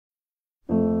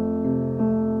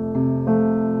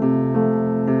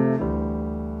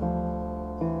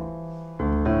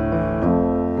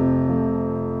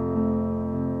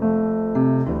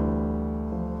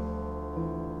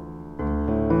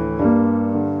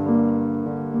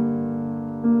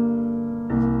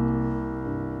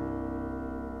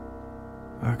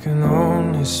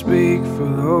only speak for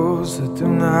those that do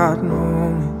not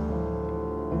know me.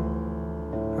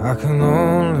 I can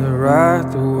only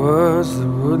write the words that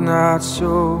would not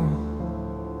show me.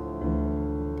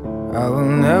 I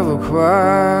will never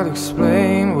quite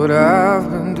explain what I've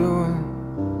been doing.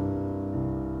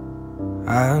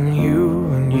 I am you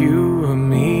and you are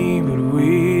me, but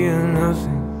we are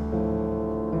nothing.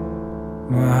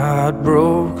 My heart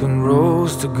broke and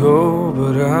rose to go,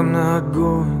 but I'm not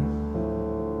going.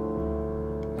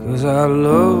 'Cause I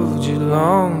loved you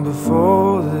long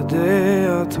before the day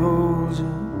I told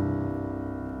you.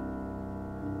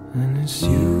 And it's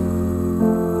you,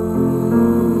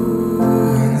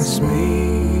 and it's me,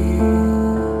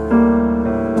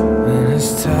 and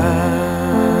it's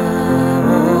time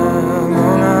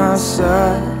on our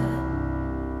side.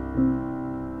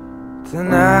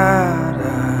 Tonight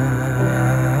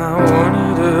I want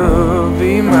you to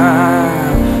be my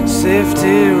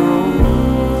safety road.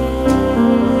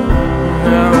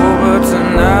 Now, but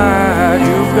tonight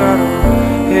you've got a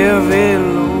heavy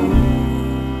load.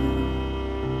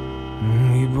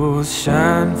 We both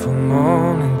shine for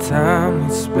morning time we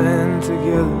spend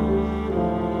together,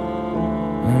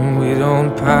 and we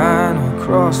don't pine or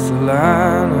cross the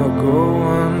line or go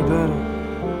on better.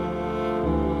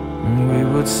 And we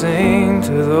would sing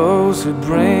to those who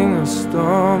bring us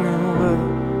stormy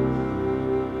weather.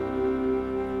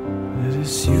 But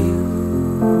it's you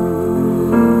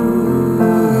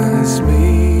and it's me,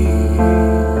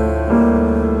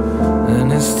 and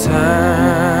it's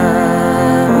time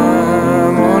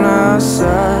on our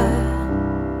side.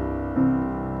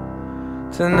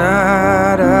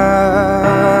 Tonight I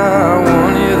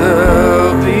want you to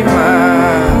be my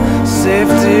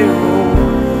safety road.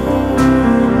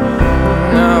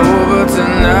 Now, but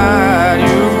tonight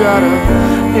you've got a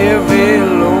heavy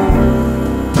load.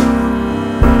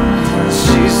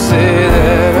 She said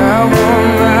that I want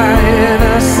my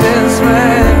innocence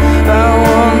back, I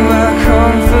want my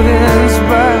confidence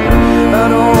back. I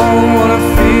don't wanna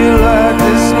feel like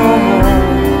this no more.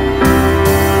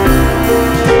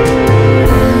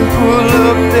 Pull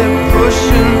up that push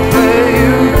and play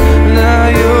you. Now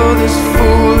you're this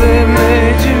fool they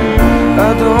made you. I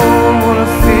don't wanna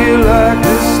feel like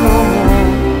this no more.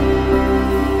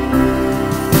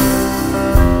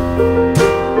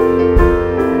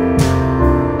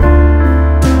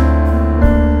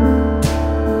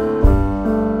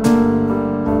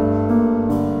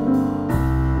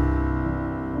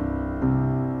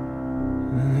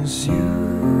 And it's you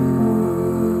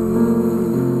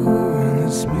and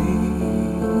it's me,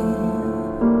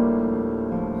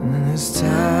 and it's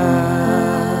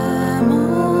time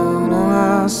on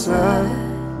our side.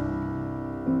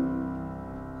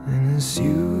 And it's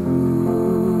you